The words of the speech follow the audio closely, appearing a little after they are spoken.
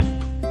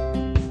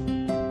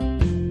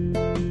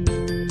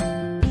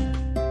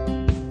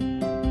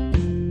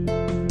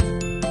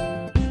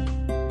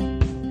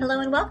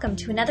welcome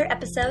to another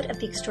episode of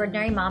the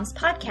Extraordinary Moms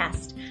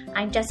Podcast.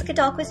 I'm Jessica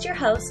Dahlquist, your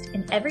host,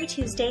 and every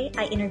Tuesday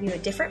I interview a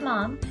different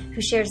mom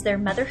who shares their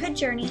motherhood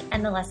journey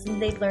and the lessons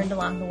they've learned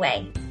along the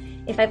way.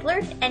 If I've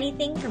learned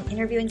anything from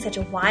interviewing such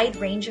a wide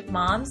range of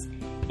moms,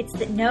 it's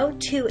that no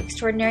two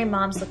extraordinary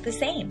moms look the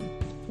same.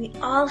 We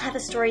all have a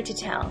story to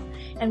tell,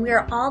 and we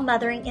are all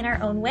mothering in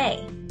our own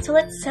way. So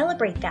let's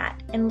celebrate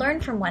that and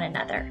learn from one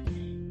another.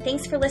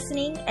 Thanks for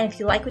listening, and if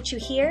you like what you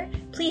hear,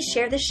 please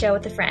share this show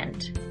with a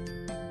friend.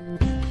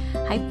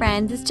 Hi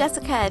friends, it's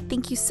Jessica.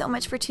 Thank you so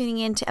much for tuning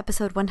in to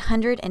episode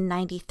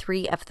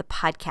 193 of the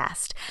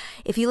podcast.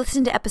 If you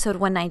listened to episode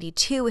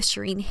 192 with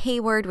Shireen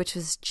Hayward, which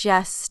was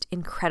just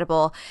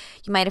incredible,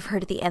 you might have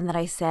heard at the end that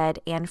I said,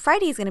 and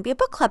Friday is going to be a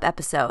book club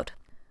episode.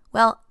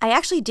 Well, I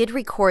actually did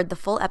record the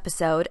full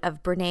episode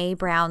of Brene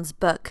Brown's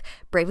book,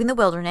 Braving the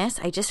Wilderness.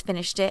 I just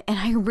finished it and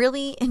I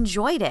really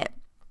enjoyed it.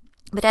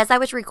 But as I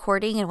was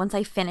recording and once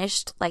I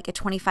finished like a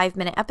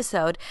 25-minute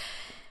episode,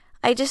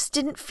 I just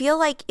didn't feel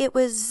like it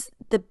was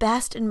the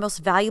best and most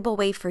valuable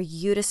way for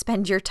you to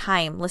spend your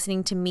time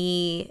listening to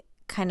me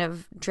kind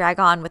of drag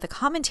on with a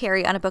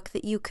commentary on a book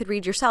that you could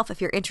read yourself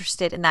if you're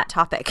interested in that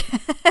topic.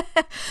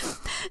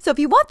 So if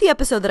you want the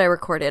episode that I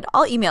recorded,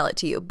 I'll email it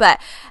to you. But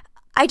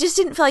I just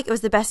didn't feel like it was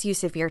the best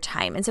use of your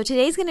time. And so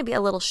today's going to be a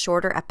little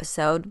shorter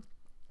episode,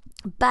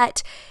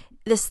 but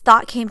this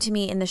thought came to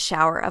me in the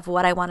shower of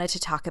what I wanted to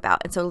talk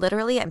about. And so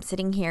literally I'm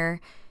sitting here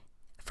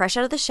fresh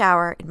out of the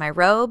shower in my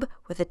robe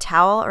with a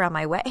towel around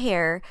my wet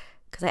hair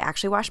because I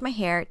actually washed my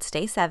hair. It's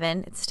day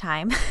 7. It's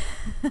time.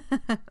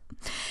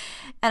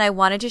 And I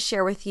wanted to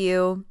share with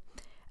you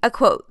a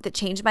quote that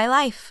changed my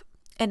life.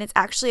 And it's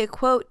actually a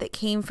quote that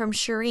came from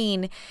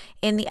Shireen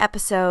in the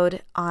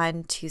episode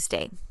on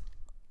Tuesday.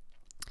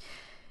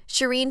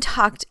 Shireen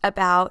talked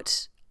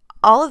about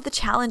all of the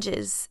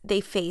challenges they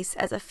face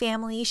as a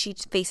family, she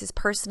faces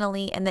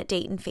personally, and that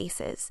Dayton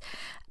faces.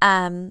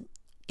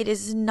 It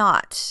is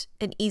not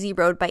an easy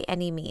road by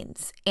any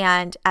means.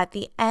 And at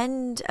the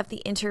end of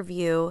the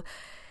interview,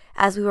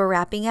 as we were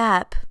wrapping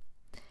up,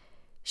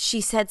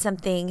 she said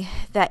something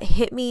that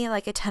hit me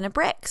like a ton of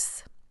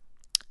bricks.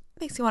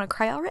 Makes me want to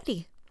cry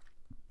already.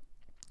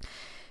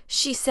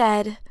 She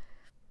said,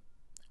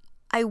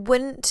 I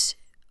wouldn't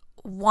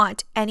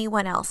want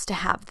anyone else to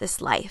have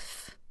this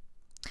life.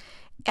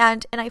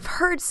 And I've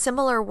heard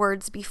similar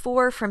words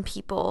before from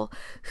people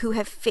who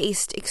have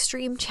faced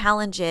extreme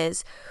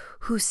challenges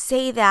who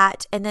say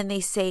that, and then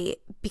they say,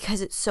 because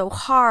it's so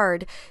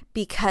hard,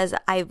 because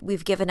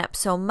we've given up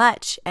so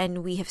much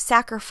and we have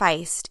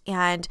sacrificed,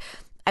 and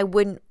I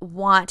wouldn't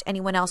want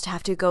anyone else to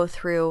have to go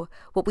through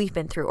what we've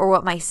been through or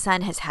what my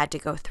son has had to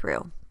go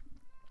through.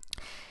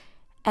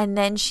 And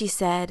then she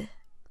said,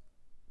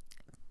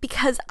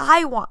 because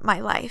I want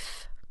my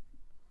life.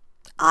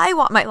 I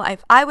want my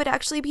life. I would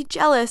actually be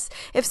jealous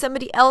if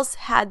somebody else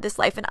had this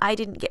life and I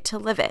didn't get to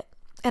live it.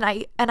 And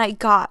I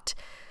got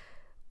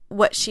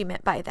what she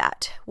meant by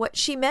that. What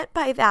she meant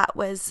by that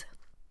was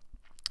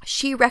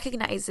she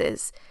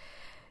recognizes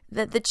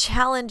that the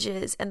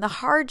challenges and the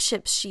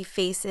hardships she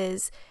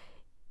faces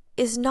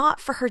is not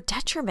for her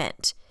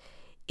detriment.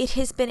 It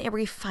has been a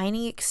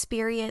refining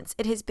experience.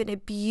 It has been a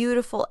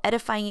beautiful,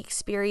 edifying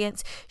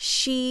experience.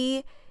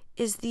 She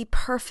is the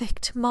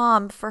perfect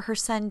mom for her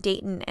son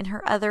Dayton and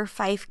her other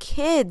 5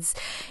 kids.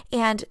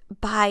 And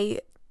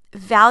by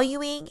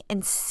valuing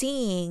and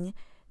seeing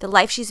the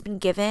life she's been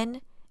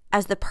given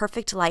as the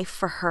perfect life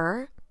for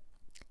her,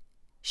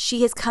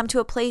 she has come to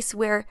a place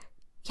where,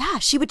 yeah,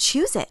 she would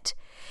choose it.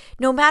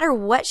 No matter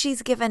what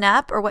she's given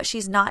up or what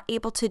she's not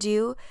able to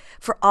do,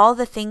 for all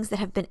the things that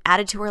have been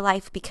added to her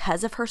life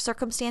because of her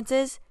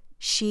circumstances,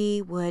 she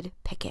would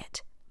pick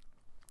it.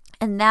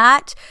 And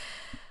that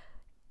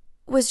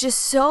was just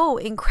so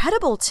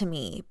incredible to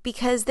me,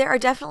 because there are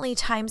definitely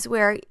times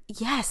where,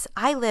 yes,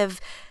 I live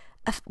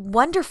a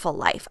wonderful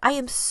life. I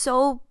am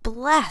so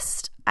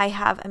blessed. I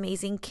have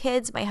amazing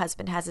kids. My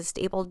husband has a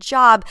stable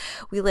job.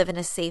 We live in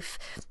a safe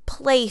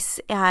place,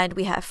 and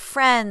we have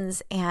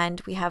friends,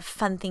 and we have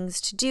fun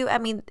things to do. I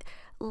mean,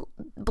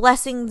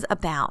 blessings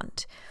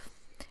abound.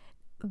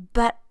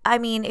 But I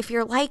mean, if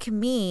you're like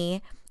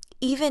me,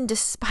 even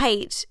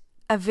despite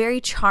a very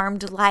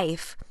charmed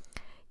life,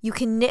 you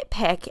can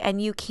nitpick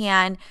and you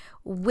can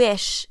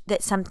wish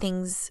that some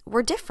things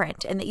were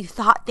different and that you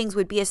thought things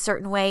would be a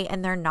certain way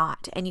and they're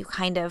not. And you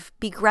kind of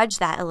begrudge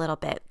that a little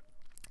bit.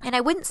 And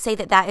I wouldn't say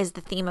that that is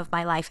the theme of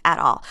my life at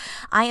all.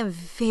 I am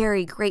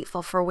very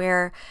grateful for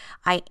where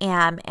I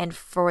am and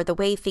for the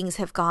way things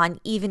have gone,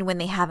 even when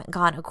they haven't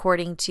gone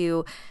according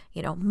to,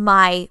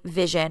 my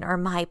vision or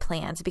my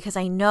plans, because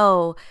I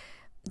know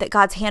that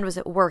God's hand was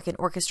at work in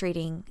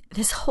orchestrating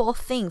this whole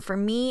thing for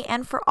me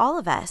and for all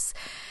of us.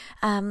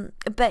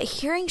 But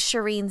hearing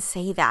Shireen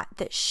say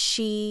that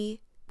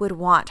she would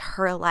want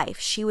her life,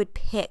 she would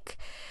pick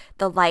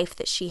the life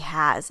that she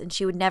has, and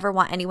she would never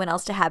want anyone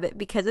else to have it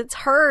because it's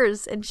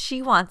hers and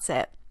she wants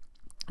it.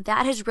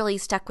 That has really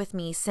stuck with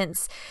me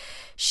since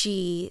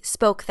she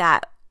spoke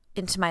that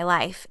into my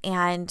life.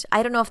 And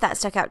I don't know if that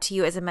stuck out to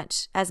you as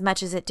much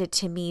as it did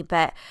to me,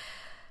 but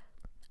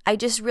I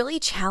just really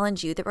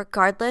challenge you that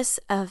regardless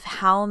of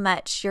how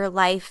much your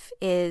life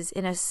is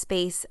in a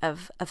space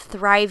of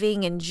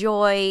thriving and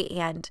joy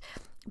and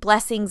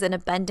blessings and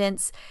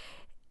abundance,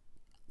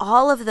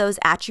 all of those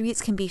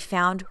attributes can be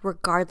found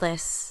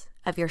regardless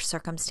of your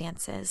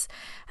circumstances.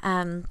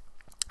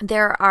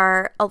 There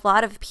are a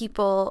lot of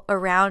people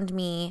around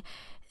me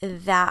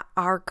that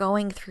are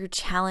going through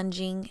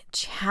challenging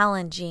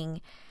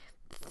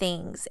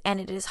things, and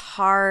it is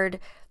hard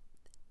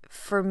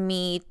for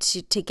me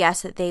to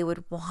guess that they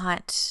would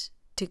want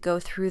to go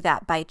through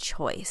that by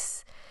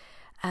choice.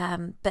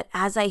 But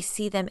as I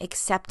see them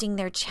accepting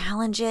their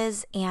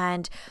challenges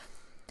and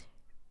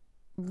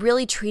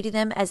really treating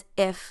them as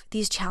if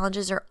these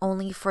challenges are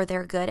only for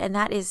their good, and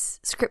that is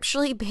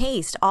scripturally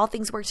based, all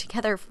things work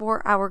together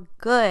for our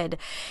good.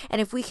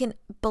 And if we can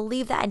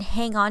believe that and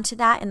hang on to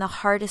that in the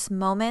hardest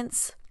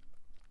moments,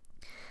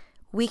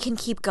 we can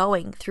keep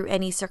going through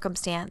any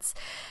circumstance.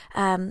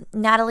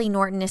 Natalie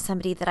Norton is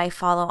somebody that I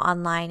follow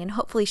online, and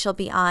hopefully she'll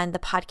be on the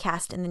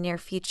podcast in the near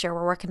future.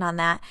 We're working on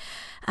that.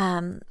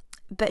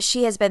 But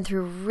she has been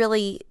through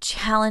really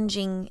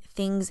challenging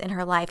things in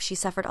her life. She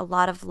suffered a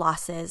lot of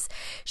losses.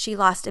 She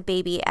lost a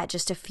baby at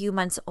just a few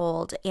months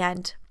old,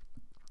 and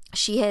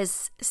she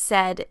has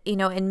said,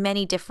 in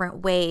many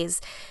different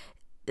ways,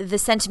 the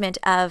sentiment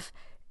of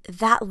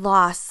that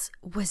loss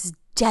was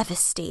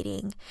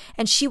devastating,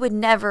 and she would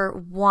never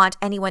want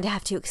anyone to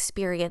have to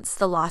experience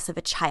the loss of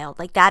a child.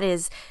 Like, that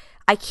is,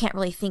 I can't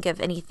really think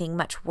of anything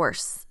much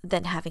worse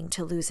than having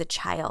to lose a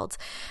child.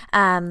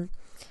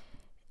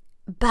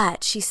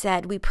 But she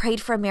said, we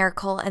prayed for a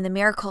miracle, and the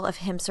miracle of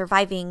him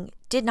surviving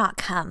did not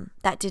come.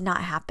 That did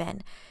not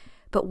happen.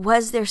 But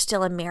was there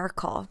still a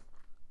miracle?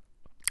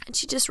 And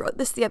she just wrote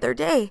this the other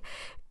day.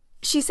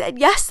 She said,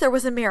 yes, there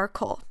was a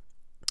miracle.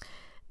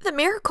 The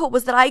miracle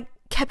was that I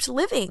kept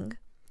living,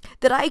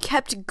 that I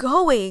kept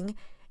going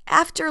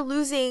after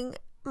losing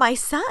my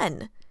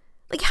son.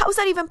 Like, how is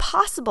that even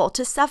possible,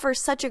 to suffer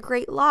such a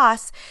great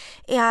loss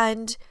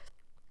and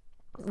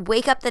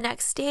wake up the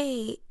next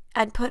day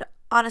and put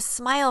on a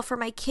smile for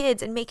my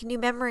kids and make new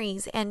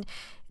memories and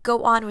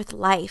go on with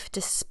life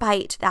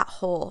despite that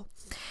hole?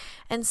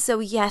 And so,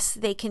 yes,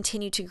 they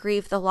continue to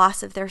grieve the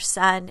loss of their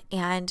son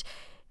and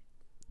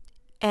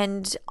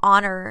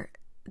honor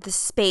the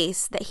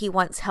space that he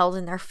once held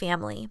in their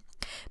family.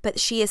 But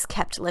she has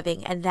kept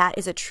living, and that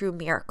is a true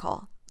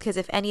miracle. Because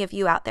if any of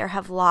you out there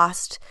have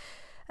lost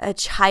a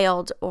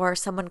child or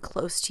someone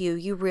close to you,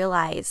 you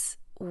realize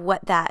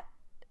what that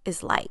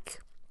is like.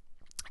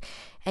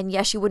 And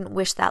yes, you wouldn't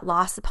wish that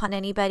loss upon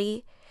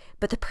anybody,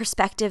 but the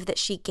perspective that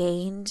she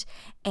gained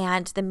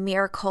and the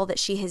miracle that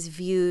she has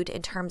viewed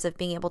in terms of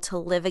being able to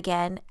live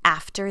again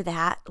after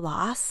that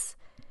loss,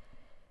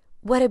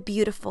 what a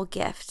beautiful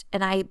gift.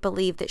 And I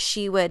believe that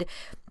she would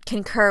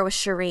concur with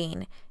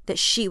Shireen that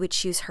she would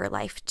choose her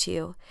life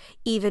too,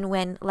 even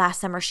when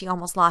last summer she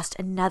almost lost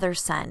another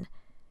son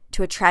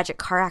to a tragic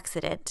car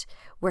accident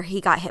where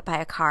he got hit by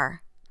a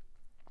car.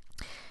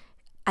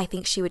 I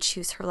think she would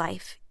choose her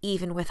life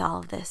even with all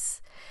of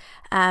this.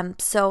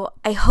 So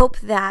I hope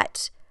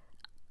that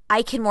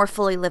I can more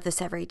fully live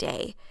this every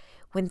day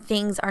when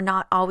things are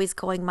not always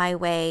going my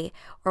way,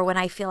 or when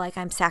I feel like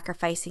I'm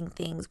sacrificing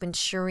things, when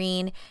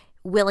Shireen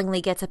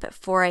willingly gets up at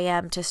 4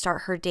 a.m. to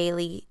start her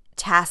daily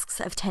tasks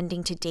of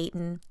tending to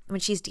Dayton, when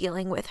she's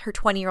dealing with her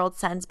 20-year-old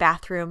son's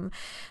bathroom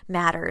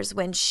matters,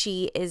 when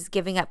she is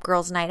giving up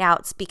girls' night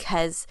outs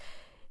because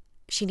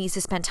she needs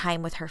to spend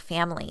time with her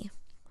family.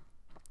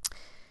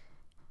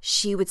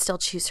 She would still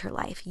choose her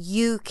life.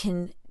 You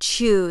can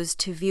choose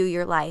to view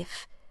your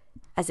life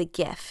as a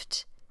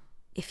gift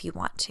if you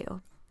want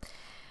to.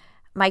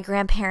 My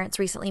grandparents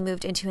recently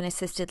moved into an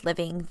assisted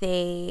living.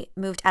 They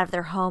moved out of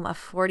their home of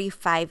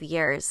 45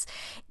 years.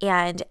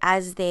 And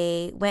as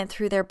they went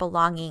through their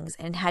belongings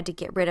and had to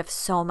get rid of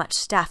so much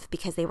stuff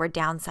because they were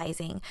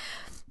downsizing,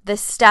 the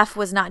stuff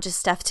was not just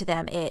stuff to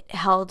them. It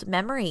held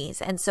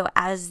memories. And so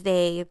as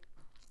they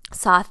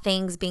saw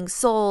things being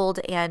sold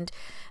and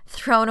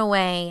thrown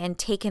away and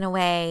taken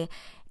away,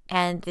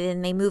 and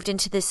then they moved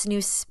into this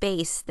new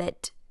space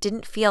that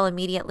didn't feel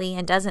immediately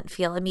and doesn't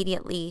feel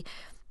immediately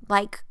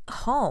like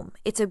home.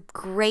 It's a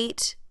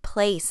great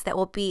place that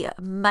will be a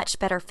much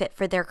better fit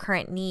for their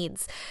current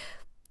needs.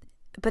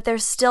 But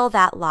there's still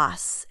that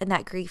loss and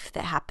that grief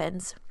that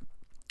happens.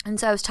 And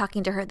so I was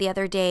talking to her the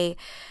other day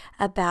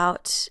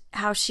about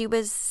how she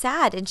was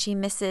sad and she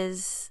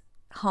misses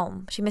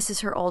home. She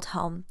misses her old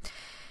home.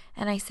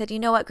 And I said, you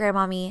know what,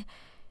 Grandmommy,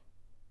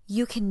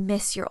 you can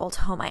miss your old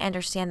home. I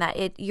understand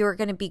that you're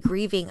going to be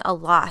grieving a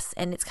loss,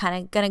 and it's kind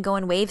of going to go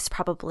in waves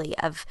probably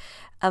of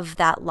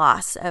that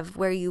loss, of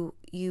where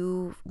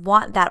you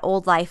want that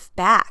old life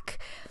back.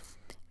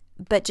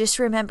 But just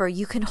remember,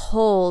 you can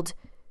hold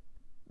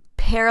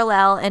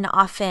parallel and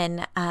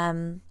often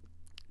kind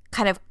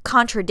of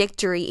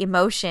contradictory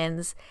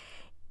emotions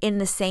in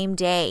the same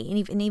day, and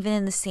even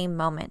in the same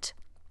moment.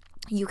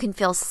 You can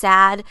feel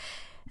sad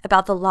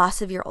about the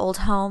loss of your old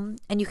home,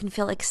 and you can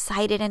feel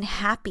excited and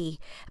happy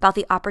about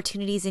the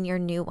opportunities in your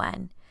new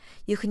one.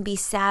 You can be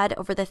sad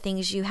over the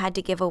things you had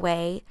to give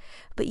away,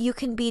 but you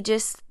can be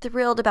just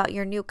thrilled about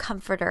your new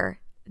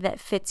comforter that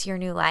fits your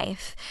new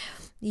life.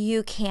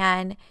 You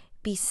can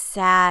be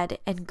sad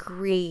and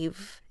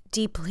grieve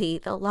deeply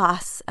the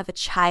loss of a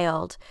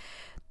child,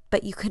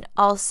 but you can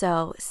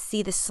also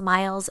see the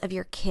smiles of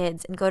your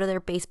kids and go to their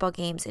baseball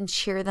games and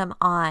cheer them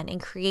on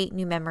and create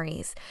new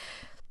memories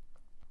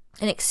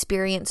and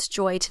experience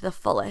joy to the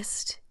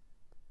fullest,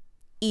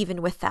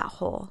 even with that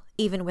hole,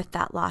 even with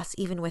that loss,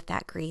 even with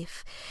that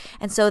grief.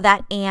 And so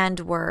that and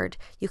word,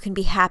 you can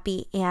be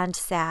happy and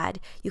sad.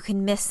 You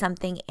can miss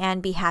something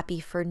and be happy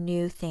for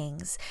new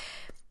things.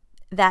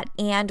 That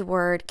and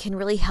word can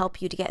really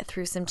help you to get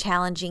through some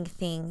challenging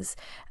things.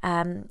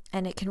 And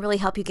it can really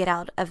help you get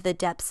out of the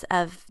depths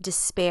of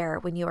despair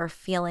when you are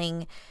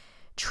feeling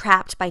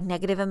trapped by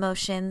negative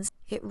emotions.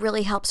 It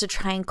really helps to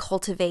try and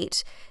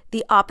cultivate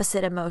the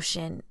opposite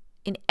emotion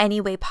in any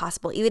way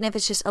possible, even if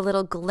it's just a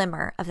little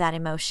glimmer of that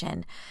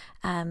emotion.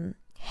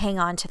 Hang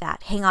on to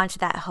that. Hang on to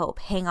that hope.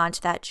 Hang on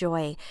to that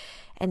joy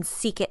and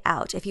seek it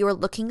out. If you are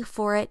looking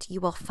for it, you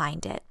will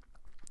find it.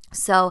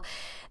 So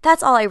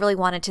that's all I really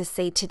wanted to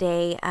say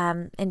today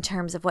in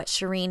terms of what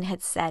Shireen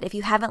had said. If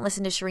you haven't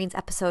listened to Shireen's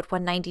episode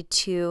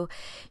 192,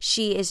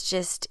 she is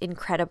just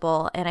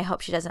incredible, and I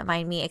hope she doesn't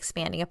mind me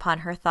expanding upon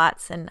her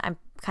thoughts, and I'm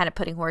kind of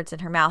putting words in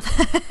her mouth.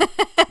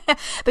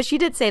 But she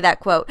did say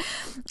that quote.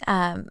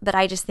 But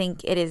I just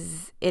think it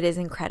is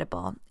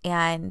incredible.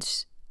 And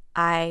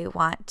I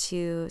want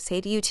to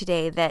say to you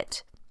today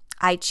that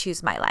I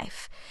choose my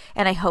life,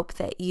 and I hope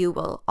that you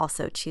will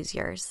also choose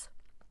yours.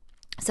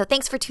 So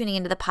thanks for tuning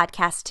into the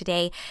podcast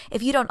today.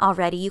 If you don't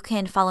already, you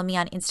can follow me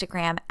on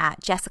Instagram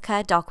at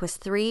Jessica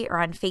Dahlquist3 or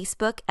on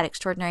Facebook at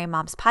Extraordinary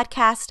Moms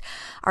Podcast.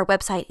 Our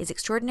website is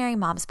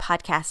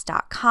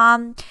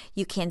extraordinarymomspodcast.com.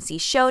 You can see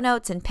show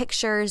notes and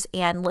pictures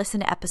and listen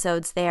to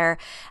episodes there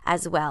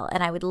as well.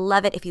 And I would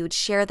love it if you would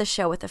share the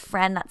show with a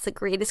friend. That's the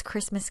greatest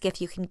Christmas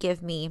gift you can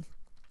give me.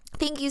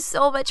 Thank you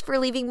so much for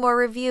leaving more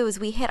reviews.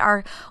 We hit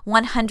our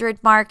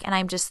 100 mark, and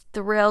I'm just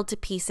thrilled to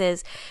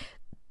pieces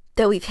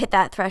that we've hit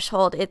that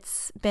threshold.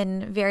 It's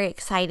been very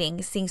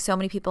exciting seeing so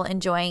many people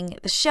enjoying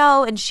the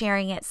show and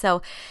sharing it.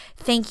 So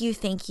thank you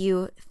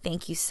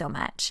so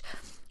much.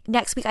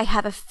 Next week, I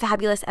have a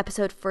fabulous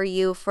episode for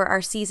you for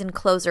our season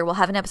closer. We'll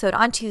have an episode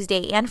on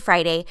Tuesday and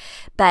Friday,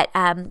 but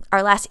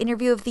our last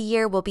interview of the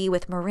year will be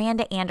with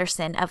Miranda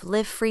Anderson of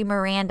Live Free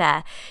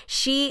Miranda.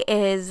 She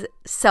is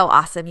so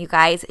awesome, you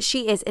guys.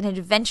 She is an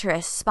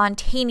adventurous,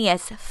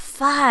 spontaneous,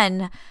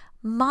 fun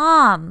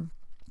mom.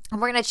 And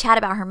we're going to chat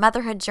about her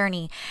motherhood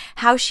journey,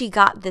 how she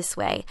got this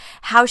way,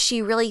 how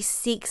she really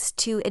seeks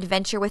to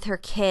adventure with her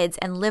kids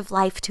and live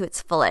life to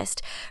its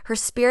fullest. Her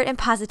spirit and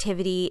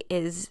positivity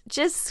is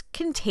just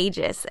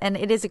contagious, and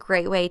it is a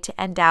great way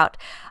to end out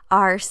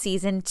our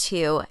season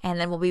 2. And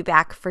then we'll be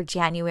back for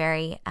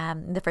January,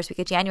 the first week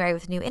of January,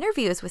 with new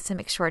interviews with some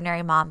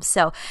extraordinary moms.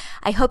 So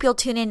I hope you'll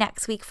tune in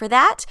next week for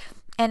that.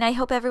 And I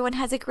hope everyone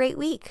has a great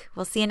week.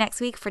 We'll see you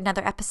next week for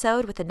another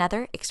episode with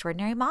another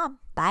extraordinary mom.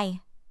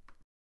 Bye.